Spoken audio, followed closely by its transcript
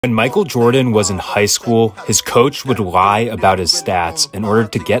When Michael Jordan was in high school, his coach would lie about his stats in order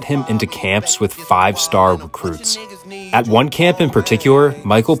to get him into camps with five-star recruits. At one camp in particular,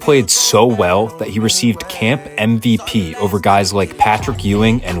 Michael played so well that he received camp MVP over guys like Patrick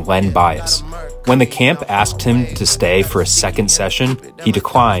Ewing and Len Bias. When the camp asked him to stay for a second session, he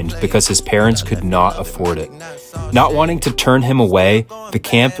declined because his parents could not afford it. Not wanting to turn him away, the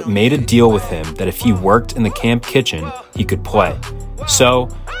camp made a deal with him that if he worked in the camp kitchen, he could play. So,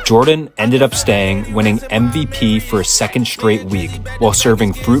 Jordan ended up staying, winning MVP for a second straight week while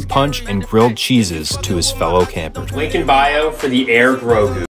serving fruit punch and grilled cheeses to his fellow campers. Link in bio for the Air Grogu.